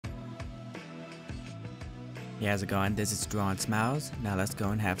Hey, how's it going? This is Drawn Smiles. Now let's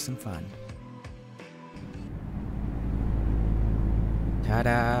go and have some fun.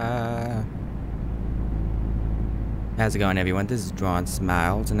 Ta-da! How's it going, everyone? This is Drawn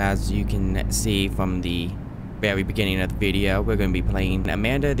Smiles, and as you can see from the very beginning of the video, we're going to be playing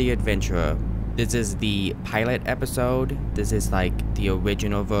Amanda the Adventurer. This is the pilot episode. This is like the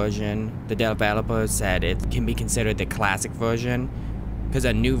original version. The developer said it can be considered the classic version because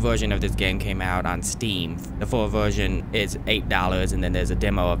a new version of this game came out on Steam. The full version is $8, and then there's a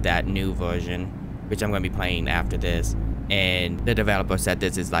demo of that new version, which I'm going to be playing after this. And the developer said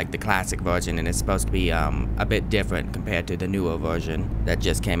this is like the classic version, and it's supposed to be a bit different compared to the newer version that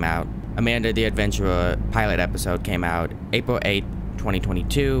just came out. Amanda the Adventurer pilot episode came out April 8th,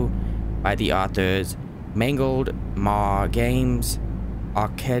 2022 by the authors Mangled Maw Games,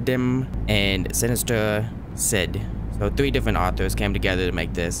 Arcadim, and Sinister Sid. So 3 different authors came together to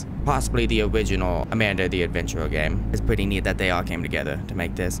make this, possibly the original Amanda the Adventurer game. It's pretty neat that they all came together to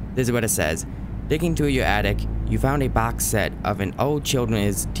make this. This is what it says. Digging through your attic, you found a box set of an old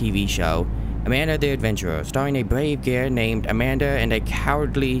children's TV show, Amanda the Adventurer, starring a brave gear named Amanda and a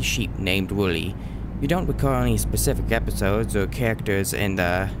cowardly sheep named Wooly. You don't recall any specific episodes or characters in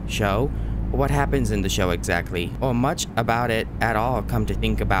the show, or what happens in the show exactly, or much about it at all, come to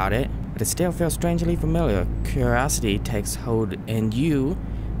think about it. But it still feels strangely familiar. Curiosity takes hold, and you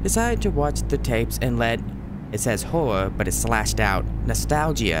decide to watch the tapes and let, it says horror, but it's slashed out,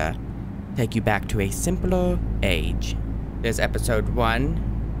 nostalgia, take you back to a simpler age. There's episode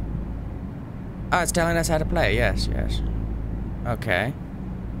 1. Oh, it's telling us how to play. Yes. Okay.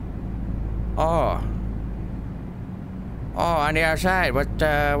 Oh, on the outside.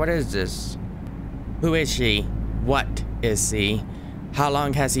 What is this? Who is she? What is she? How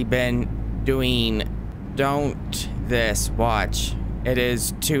long has he been doing? Don't this. Watch. It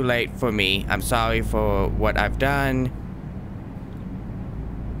is too late for me. I'm sorry for what I've done.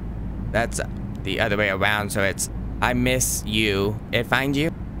 That's the other way around, so it's I miss you. It find you?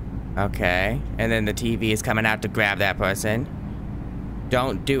 Okay. And then the TV is coming out to grab that person.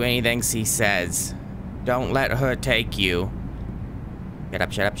 Don't do anything she says. Don't let her take you. Shut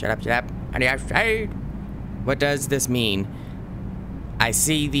up. On the outside. What does this mean? I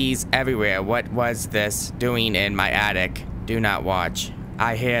see these everywhere. What was this doing in my attic? Do not watch.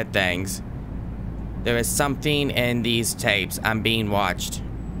 I hear things. There is something in these tapes. I'm being watched.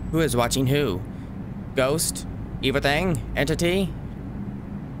 Who is watching who? Ghost? Evil thing? Entity?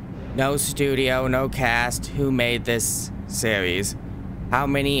 No studio, no cast. Who made this series? How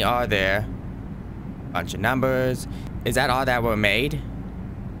many are there? Bunch of numbers. Is that all that were made?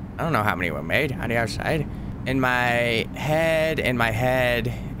 I don't know how many were made on the outside. In my head,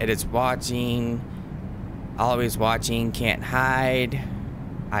 it is watching. Always watching, can't hide.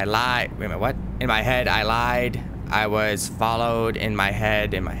 I lied. Wait a minute, what? In my head, I lied. I was followed in my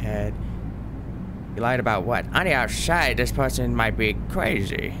head. You lied about what? On the outside, this person might be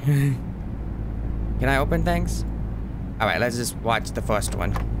crazy. Can I open things? Alright, let's just watch the first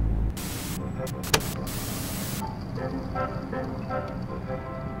one.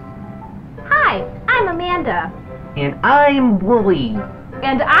 Hi, I'm Amanda. And I'm Wooly.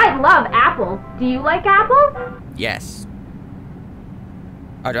 And I love apples. Do you like apples? Yes.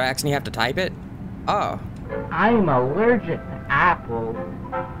 Oh, do I actually have to type it? Oh. I'm allergic to apples.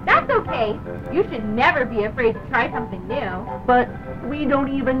 That's okay. You should never be afraid to try something new. But we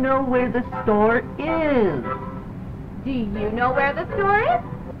don't even know where the store is. Do you know where the store is?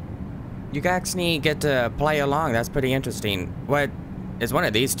 You actually get to play along. That's pretty interesting. What is one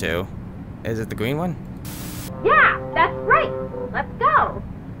of these two? Is it the green one? Yeah, that's right. Let's go.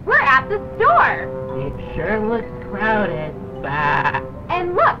 We're at the store. It sure looks crowded. Bah.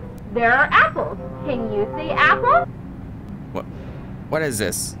 And look, there are apples. Can you see apples? What is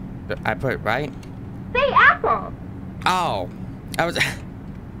this? I put it right? Say apple. Oh. I was...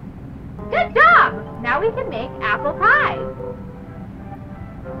 Good job. Now we can make apple pie.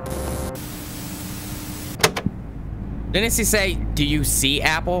 Didn't she say, do you see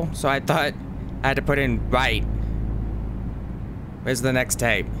apple? So I thought I had to put in right. Where's the next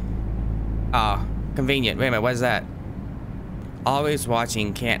tape? Oh, convenient. Wait a minute, what is that? Always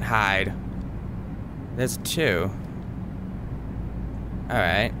watching, can't hide. There's 2.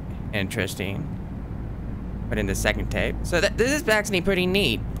 Alright, interesting. Put in the second tape. So this is actually pretty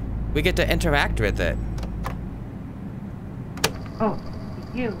neat. We get to interact with it. Oh,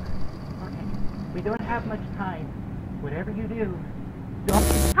 it's you. Okay, we don't have much time. Whatever you do, don't...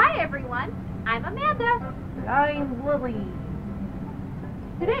 Hi, everyone. I'm Amanda. I'm Wooly.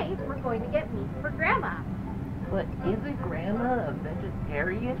 Today, we're going to get meat for Grandma. But isn't Grandma a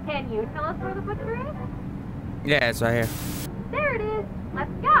vegetarian? Can you tell us where the butcher is? Yeah, it's right here. There it is.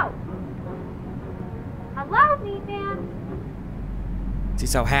 Let's go. Hello, Meat Man. She's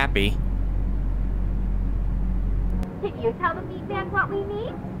so happy. Can you tell the Meat Man what we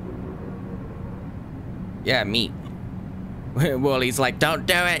need? Yeah, meat. Woolie's like, don't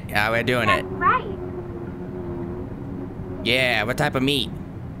do it. Yeah, we're doing That's it. right. Yeah, what type of meat?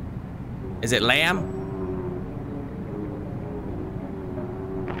 Is it lamb?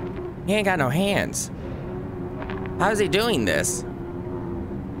 He ain't got no hands. How is he doing this?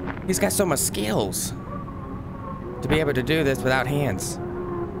 He's got so much skills to be able to do this without hands.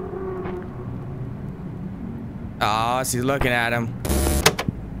 Oh, she's looking at him.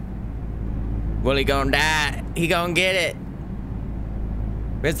 Willie gonna die. He gonna get it.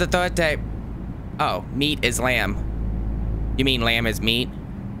 Where's the third tape? Oh, meat is lamb. You mean lamb is meat?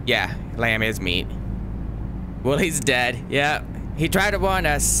 Yeah, lamb is meat. Willie's dead. Yep. He tried to warn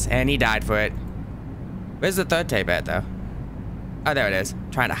us, and he died for it. Where's the third tape at, though? Oh, there it is.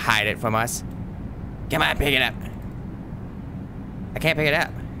 Trying to hide it from us. Come on, pick it up. I can't pick it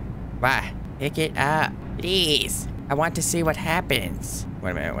up. Why? Pick it up. Please. I want to see what happens.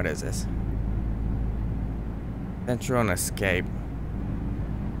 Wait a minute, what is this? Venture on escape.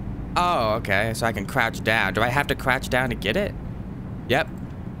 Oh, okay. So I can crouch down. Do I have to crouch down to get it? Yep.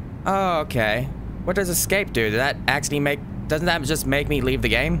 Oh, okay. What does escape do? Does that actually make... Doesn't that just make me leave the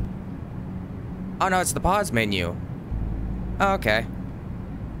game? Oh, no, it's the pause menu. Oh, okay.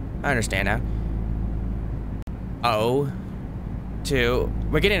 I understand now. O. 2.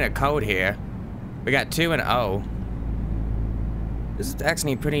 We're getting a code here. We got 2 and O. This is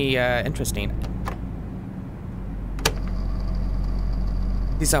actually pretty interesting.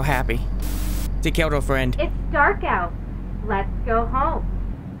 He's so happy. He killed her friend. It's dark out. Let's go home.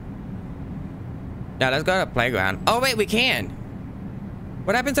 Now let's go to the playground. Oh wait, we can.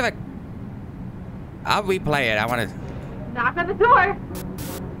 What happens if I'll replay it. I want to... Knock on the door.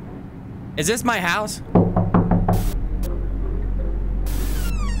 Is this my house?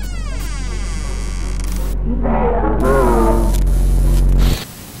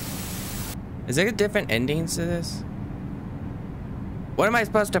 Is there different endings to this? What am I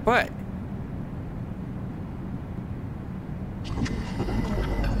supposed to put?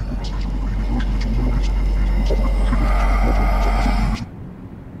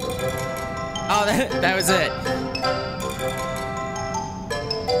 Oh, that was it.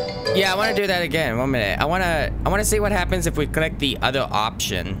 Yeah, I want to do that again. 1 minute. I want to see what happens if we click the other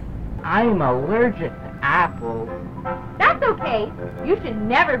option. I'm allergic to apples. That's okay. You should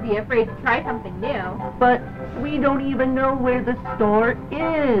never be afraid to try something new. But we don't even know where the store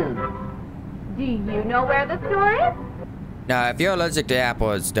is. Do you know where the store is? No, if you're allergic to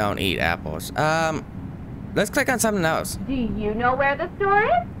apples, don't eat apples. Let's click on something else. Do you know where the store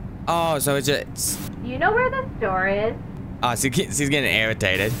is? Oh, so it's just... Do you know where the store is? Oh, she's getting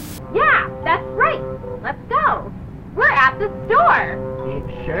irritated. Yeah, that's right. Let's go. We're at the store.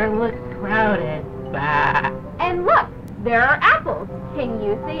 It sure looks crowded. Bah. And look, there are apples. Can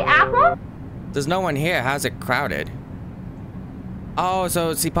you see apples? There's no one here. How's it crowded? Oh,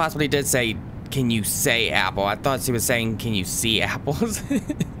 so she possibly did say, can you say apple? I thought she was saying, can you see apples?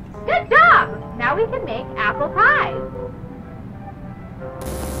 Good job. Now we can make apple pies.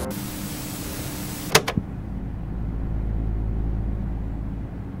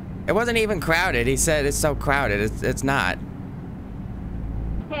 It wasn't even crowded. He said it's so crowded. It's not.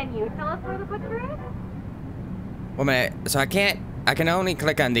 Can you tell us where the butcher is? 1 minute. So I can only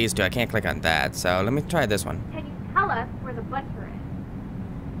click on these two. I can't click on that. So let me try this one. Can you tell us where the butcher is?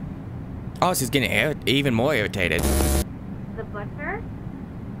 Oh, she's getting even more irritated. The butcher?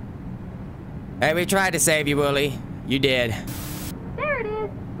 Hey, we tried to save you, Willie. You did. There it is.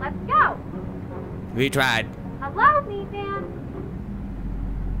 Let's go. We tried. Hello, Meat Man.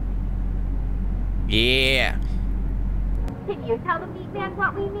 Yeah. Can you tell the Meat Man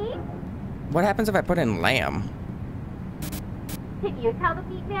what we need? What happens if I put in lamb? Can you tell the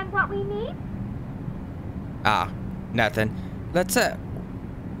Meat Man what we need? Ah, nothing. Let's,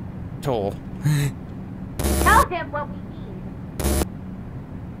 tool. Tell him what we need.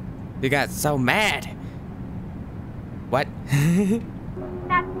 You got so mad. What?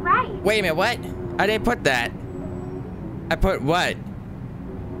 That's right. Wait a minute, what? I didn't put that. I put what?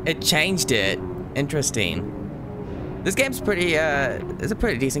 It changed it. Interesting. This game's pretty, it's a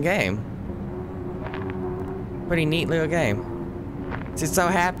pretty decent game. Pretty neat little game. She's so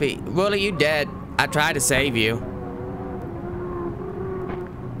happy. Willie, you dead. I tried to save you.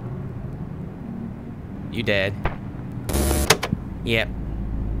 You dead. Yep.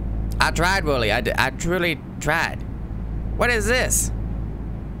 I tried, Willie. I truly tried. What is this?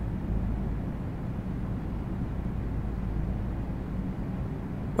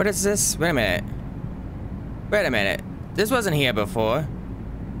 What is this? Wait a minute. Wait a minute. This wasn't here before.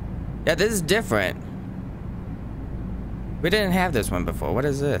 Yeah, this is different. We didn't have this one before. What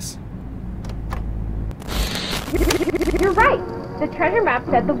is this? You're right. The treasure map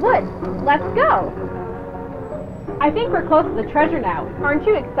said the woods. Let's go. I think we're close to the treasure now. Aren't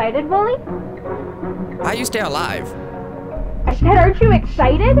you excited, Wooly? How you stay alive? I said, aren't you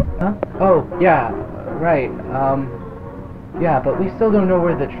excited? Huh? Oh, yeah, right. Yeah, but we still don't know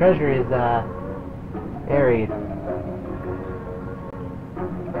where the treasure is, buried.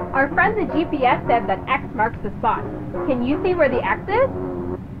 Our friend the GPS said that X marks the spot. Can you see where the X is?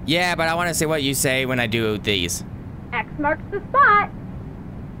 Yeah, but I want to see what you say when I do these. X marks the spot.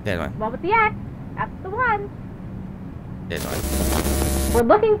 This one. One with the X. That's the one. This one. We're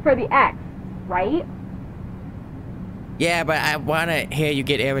looking for the X, right? Yeah, but I want to hear you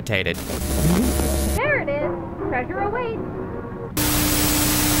get irritated. There it is. Treasure awaits.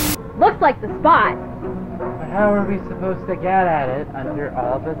 Looks like the spot. But how are we supposed to get at it under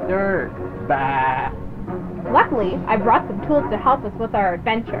all the dirt? Bah! Luckily, I brought some tools to help us with our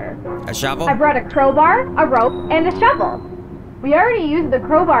adventure. A shovel? I brought a crowbar, a rope, and a shovel. We already used the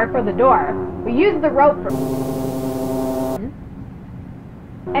crowbar for the door. We used the rope for...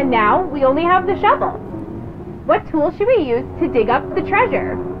 And now, we only have the shovel. What tool should we use to dig up the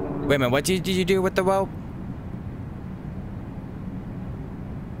treasure? Wait a minute, what did you do with the rope?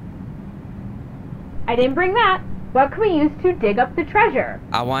 I didn't bring that. What can we use to dig up the treasure?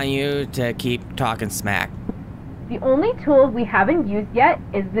 I want you to keep talking smack. The only tool we haven't used yet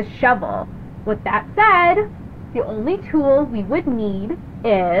is the shovel. With that said, the only tool we would need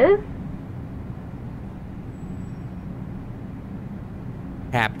is...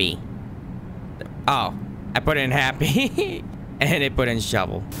 Happy. Oh, I put in happy. And it put in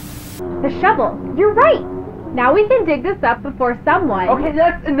shovel. the shovel. You're right. Now we can dig this up before someone... Okay,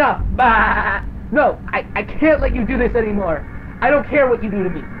 that's enough. Bah! No, I can't let you do this anymore. I don't care what you do to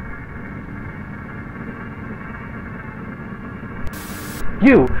me.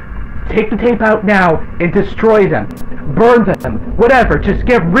 You, take the tape out now and destroy them. Burn them. Whatever. Just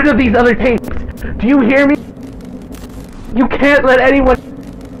get rid of these other tapes. Do you hear me? You can't let anyone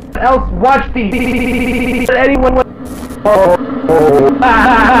else watch these. Let anyone... Oh.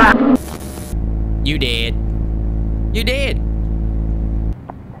 Ah. You did. You did.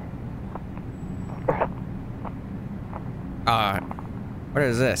 What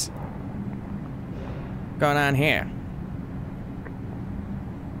is this? What's going on here?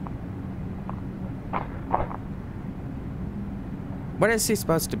 What is he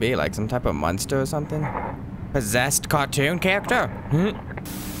supposed to be? Like some type of monster or something? Possessed cartoon character?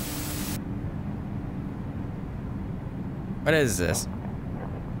 What is this?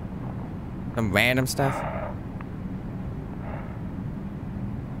 Some random stuff?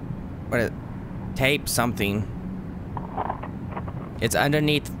 What is... Tape something. It's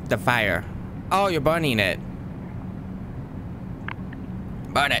underneath the fire. Oh, you're burning it.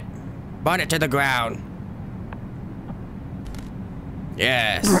 Burn it. Burn it to the ground.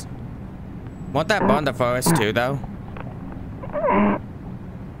 Yes. Won't that burn the forest too, though?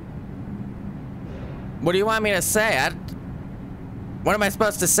 What do you want me to say? What am I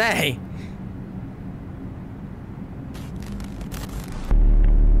supposed to say?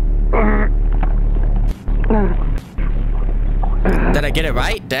 Did I get it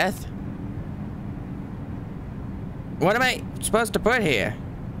right, Death? What am I supposed to put here?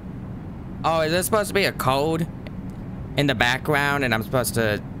 Oh, is there supposed to be a code in the background and I'm supposed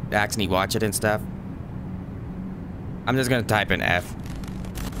to actually watch it and stuff? I'm just gonna type in F.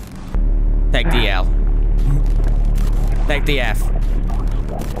 Take the L. Take the F.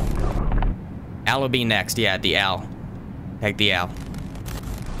 L will be next, yeah, the L. Take the L.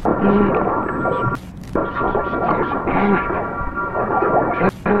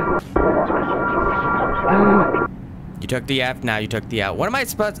 You took the F, now you took the L. What am I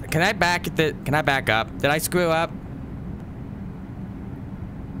supposed... Can I back up? Did I screw up?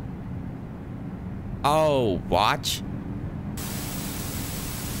 Oh, watch.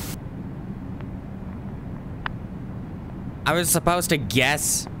 I was supposed to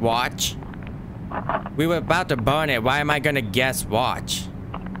guess watch. We were about to burn it. Why am I gonna guess watch?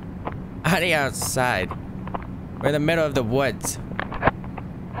 Out of the outside. We're in the middle of the woods.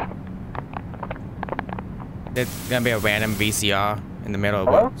 There's gonna be a random VCR in the middle of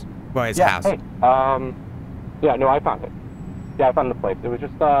the woods. Well, his house. Hey, yeah, no, I found it. Yeah, I found the place. It was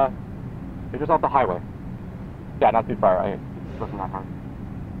just off the highway. Yeah, not too far. It wasn't that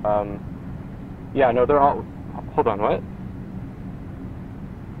hard. Yeah, no, they're all... Hold on, what?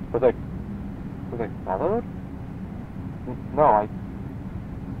 Was I followed? No,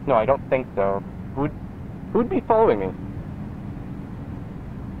 No, I don't think so. Who'd be following me?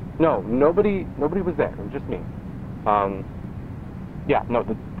 No, nobody was there. It was just me. Yeah, no,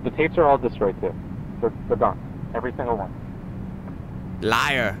 the tapes are all destroyed too. They're gone. Every single one.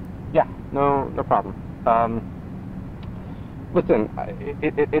 Liar. Yeah, no problem. Listen,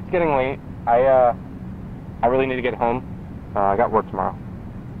 it's getting late. I really need to get home. I got work tomorrow.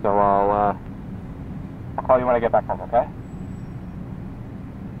 So I'll call you when I get back home, okay?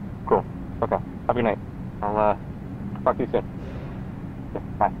 Cool. Okay. Have a good night. I'll talk to you soon. Yeah,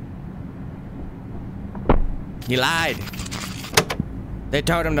 bye. He lied. They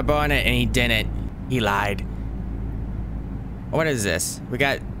told him to burn it and he didn't. He lied. What is this? We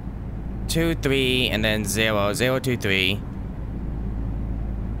got 2, 3, and then 0, 0, 2, 3.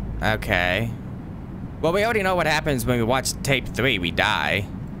 Okay. Well, we already know what happens when we watch tape 3. We die.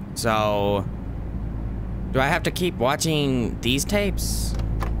 So, do I have to keep watching these tapes?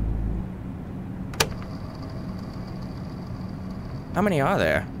 How many are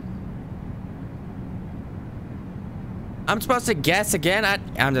there? I'm supposed to guess again?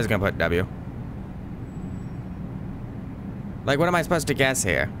 I'm just gonna put W. Like, what am I supposed to guess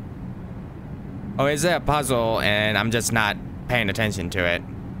here? Oh, is it a puzzle and I'm just not paying attention to it?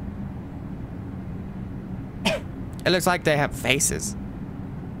 It looks like they have faces.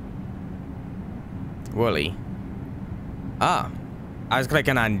 Woolly. Oh. I was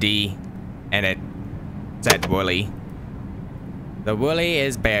clicking on D and it said Woolly. The Woolly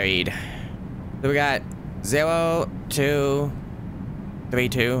is buried. So we got 0, 2, 3,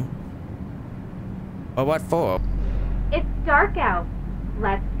 2. Well, what for? It's dark out.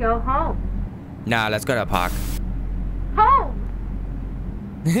 Let's go home. Nah, let's go to a park. Home!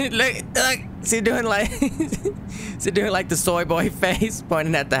 look, is he doing like, is he doing like the soy boy face,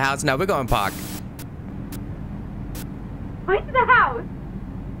 pointing at the house? No, we're going park. Point to the house.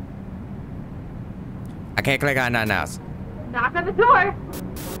 I can't click on nothing else. Knock on the door.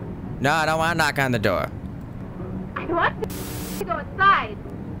 No, I don't want to knock on the door. I want to go inside.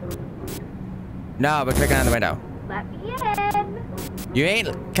 No, we're clicking on the window. Let me in. You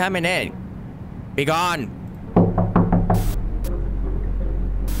ain't coming in. Be gone.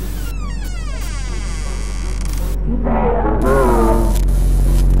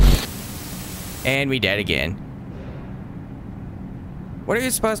 And we dead again. What are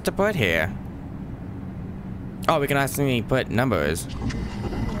you supposed to put here? Oh, we can actually put numbers.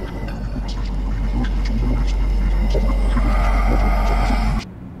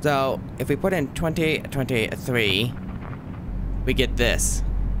 So, if we put in 2023, we get this.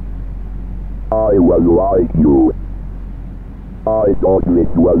 I was like you. I thought this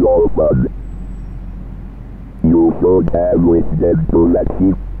was all fun. You should have listened to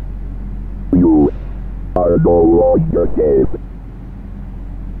Lexi. You are no longer safe.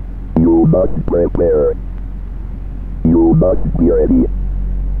 You must prepare. You must be ready.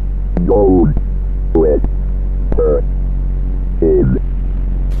 Don't let her in.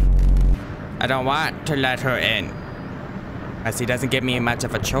 I don't want to let her in, as he doesn't give me much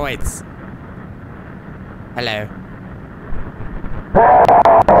of a choice. Hello.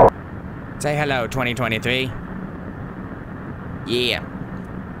 Say hello, 2023. Yeah.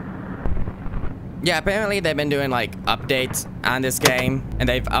 Yeah, apparently they've been doing like updates on this game, and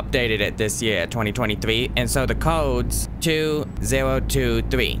they've updated it this year, 2023. And so the code's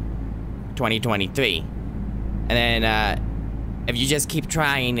 2023, 2023. And then if you just keep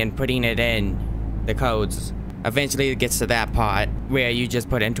trying and putting it in, the codes, eventually it gets to that part where you just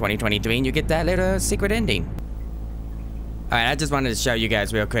put in 2023 and you get that little secret ending. Alright, I just wanted to show you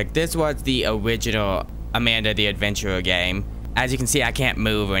guys real quick. This was the original Amanda the Adventurer game. As you can see, I can't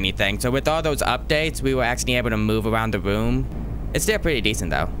move or anything. So with all those updates, we were actually able to move around the room. It's still pretty decent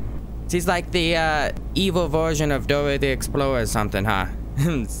though. She's like the evil version of Dora the Explorer or something, huh?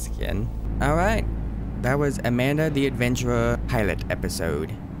 Just kidding. Alright. That was Amanda the Adventurer pilot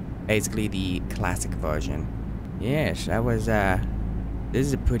episode. Basically the classic version. Yes, that was, this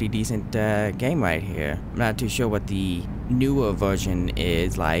is a pretty decent game right here. I'm not too sure what the newer version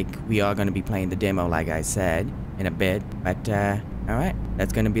is like. We are going to be playing the demo, like I said, in a bit. But, alright.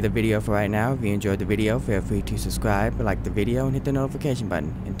 That's going to be the video for right now. If you enjoyed the video, feel free to subscribe, like the video, and hit the notification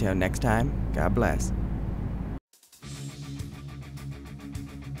button. Until next time, God bless.